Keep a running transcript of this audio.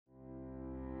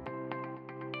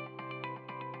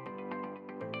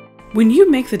When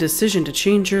you make the decision to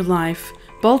change your life,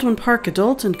 Baldwin Park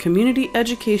Adult and Community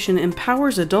Education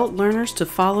empowers adult learners to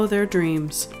follow their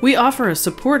dreams. We offer a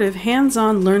supportive,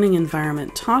 hands-on learning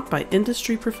environment taught by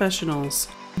industry professionals.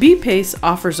 B-PACE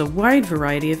offers a wide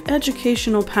variety of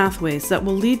educational pathways that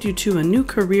will lead you to a new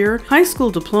career, high school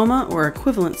diploma, or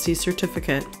equivalency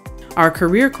certificate. Our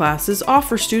career classes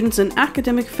offer students an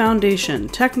academic foundation,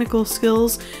 technical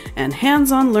skills, and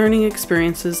hands-on learning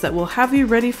experiences that will have you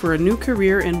ready for a new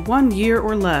career in 1 year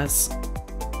or less.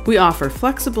 We offer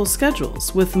flexible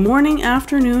schedules with morning,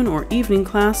 afternoon, or evening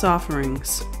class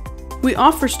offerings. We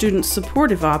offer students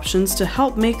supportive options to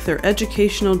help make their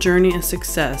educational journey a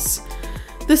success.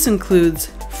 This includes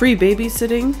free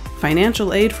babysitting,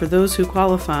 financial aid for those who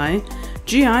qualify,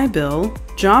 GI Bill,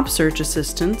 job search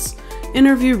assistance,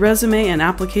 interview, resume, and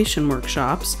application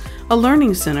workshops, a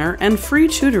learning center, and free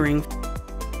tutoring.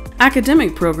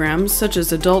 Academic programs such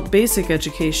as Adult Basic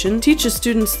Education teaches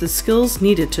students the skills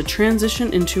needed to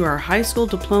transition into our high school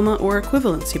diploma or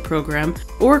equivalency program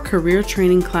or career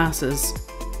training classes.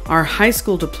 Our high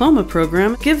school diploma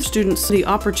program gives students the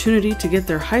opportunity to get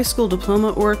their high school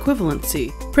diploma or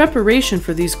equivalency. Preparation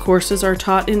for these courses are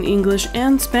taught in English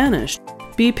and Spanish.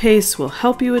 B-PACE will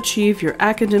help you achieve your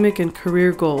academic and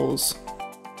career goals.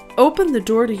 Open the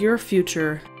door to your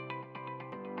future.